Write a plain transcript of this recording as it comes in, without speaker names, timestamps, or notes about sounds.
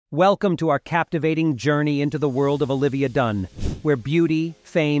Welcome to our captivating journey into the world of Olivia Dunne, where beauty,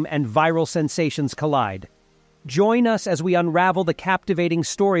 fame, and viral sensations collide. Join us as we unravel the captivating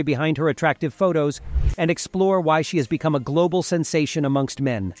story behind her attractive photos and explore why she has become a global sensation amongst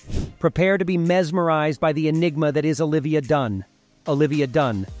men. Prepare to be mesmerized by the enigma that is Olivia Dunne. Olivia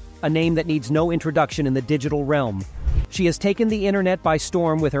Dunne, a name that needs no introduction in the digital realm. She has taken the internet by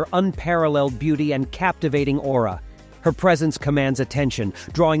storm with her unparalleled beauty and captivating aura. Her presence commands attention,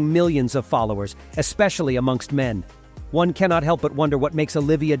 drawing millions of followers, especially amongst men. One cannot help but wonder what makes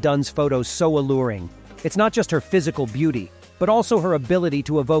Olivia Dunne's photos so alluring. It's not just her physical beauty, but also her ability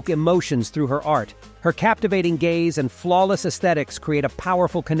to evoke emotions through her art. Her captivating gaze and flawless aesthetics create a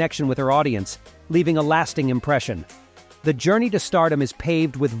powerful connection with her audience, leaving a lasting impression. The journey to stardom is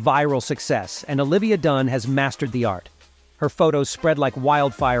paved with viral success, and Olivia Dunne has mastered the art. Her photos spread like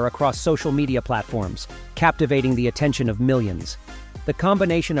wildfire across social media platforms, captivating the attention of millions. The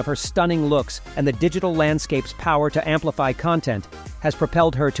combination of her stunning looks and the digital landscape's power to amplify content has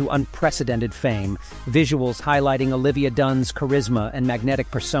propelled her to unprecedented fame, visuals highlighting Olivia Dunne's charisma and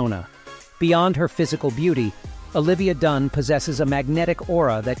magnetic persona. Beyond her physical beauty, Olivia Dunne possesses a magnetic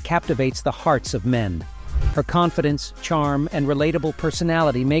aura that captivates the hearts of men. Her confidence, charm, and relatable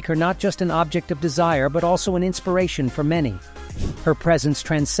personality make her not just an object of desire but also an inspiration for many. Her presence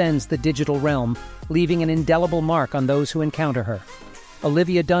transcends the digital realm, leaving an indelible mark on those who encounter her.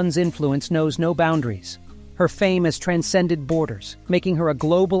 Olivia Dunne's influence knows no boundaries. Her fame has transcended borders, making her a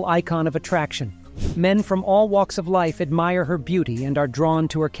global icon of attraction. Men from all walks of life admire her beauty and are drawn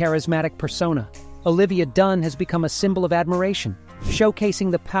to her charismatic persona. Olivia Dunne has become a symbol of admiration,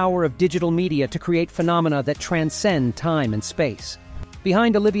 showcasing the power of digital media to create phenomena that transcend time and space.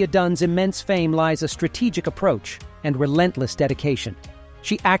 Behind Olivia Dunne's immense fame lies a strategic approach and relentless dedication.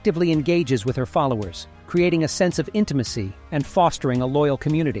 She actively engages with her followers, creating a sense of intimacy and fostering a loyal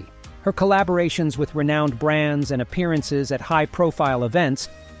community. Her collaborations with renowned brands and appearances at high-profile events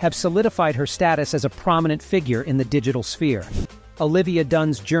have solidified her status as a prominent figure in the digital sphere. Olivia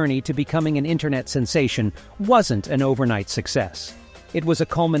Dunne's journey to becoming an internet sensation wasn't an overnight success. It was a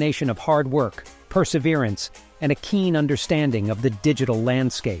culmination of hard work, perseverance, and a keen understanding of the digital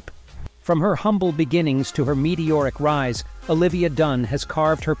landscape. From her humble beginnings to her meteoric rise, Olivia Dunne has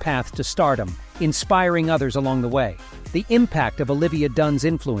carved her path to stardom, inspiring others along the way. The impact of Olivia Dunne's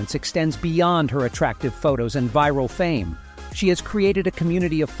influence extends beyond her attractive photos and viral fame. She has created a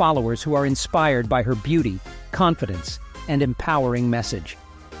community of followers who are inspired by her beauty, confidence, and empowering message.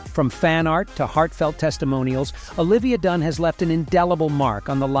 From fan art to heartfelt testimonials, Olivia Dunne has left an indelible mark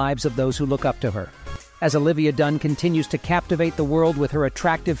on the lives of those who look up to her. As Olivia Dunne continues to captivate the world with her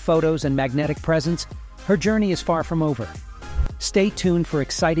attractive photos and magnetic presence, her journey is far from over. Stay tuned for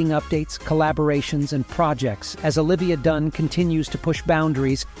exciting updates, collaborations, and projects as Olivia Dunne continues to push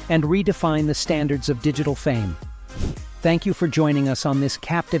boundaries and redefine the standards of digital fame. Thank you for joining us on this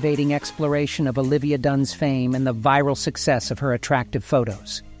captivating exploration of Olivia Dunne's fame and the viral success of her attractive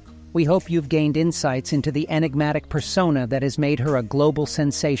photos. We hope you've gained insights into the enigmatic persona that has made her a global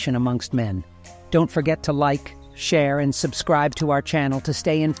sensation amongst men. Don't forget to like, share, and subscribe to our channel to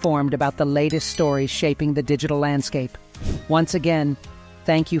stay informed about the latest stories shaping the digital landscape. Once again,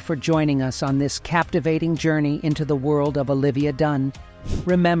 thank you for joining us on this captivating journey into the world of Olivia Dunne.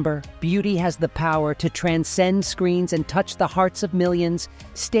 Remember, beauty has the power to transcend screens and touch the hearts of millions.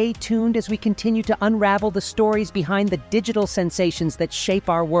 Stay tuned as we continue to unravel the stories behind the digital sensations that shape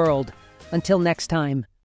our world. Until next time.